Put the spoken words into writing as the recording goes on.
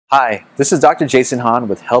Hi, this is Dr. Jason Hahn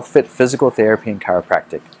with HealthFit Physical Therapy and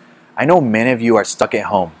Chiropractic. I know many of you are stuck at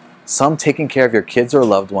home, some taking care of your kids or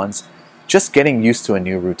loved ones, just getting used to a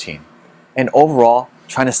new routine, and overall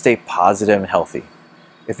trying to stay positive and healthy.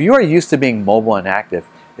 If you are used to being mobile and active,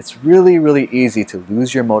 it's really easy to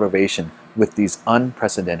lose your motivation with these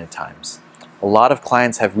unprecedented times. A lot of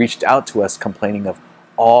clients have reached out to us complaining of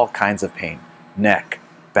all kinds of pain: neck,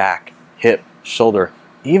 back, hip, shoulder,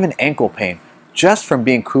 even ankle pain, just from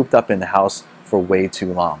being cooped up in the house for way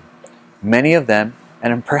too long. Many of them,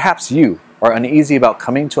 and perhaps you, are uneasy about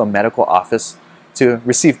coming to a medical office to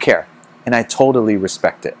receive care, and I totally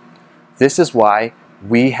respect it. This is why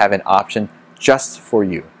we have an option just for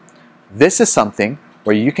you. This is something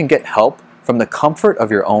where you can get help from the comfort of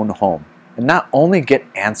your own home, and not only get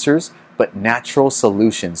answers, but natural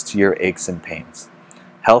solutions to your aches and pains.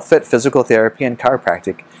 HealthFit Physical Therapy and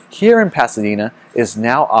Chiropractic here in Pasadena is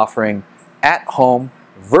now offering at-home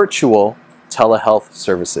virtual telehealth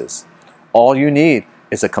services. All you need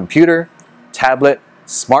is a computer, tablet,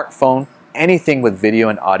 smartphone, anything with video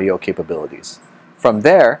and audio capabilities. From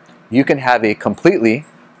there, you can have a completely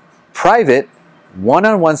private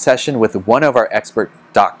one-on-one session with one of our expert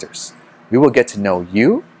doctors. We will get to know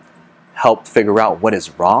you, help figure out what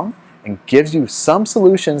is wrong, and gives you some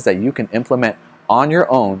solutions that you can implement on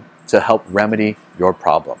your own to help remedy your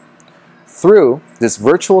problem. Through this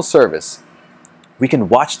virtual service, we can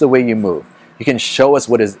watch the way you move. You can show us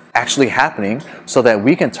what is actually happening so that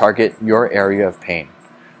we can target your area of pain.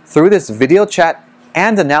 Through this video chat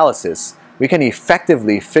and analysis, we can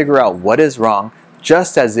effectively figure out what is wrong,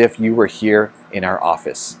 just as if you were here in our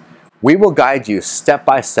office. We will guide you step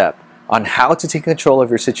by step on how to take control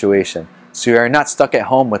of your situation so you are not stuck at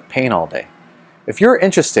home with pain all day. If you're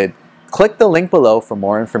interested, click the link below for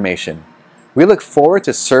more information. We look forward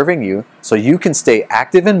to serving you so you can stay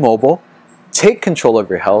active and mobile, take control of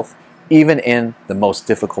your health, even in the most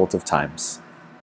difficult of times.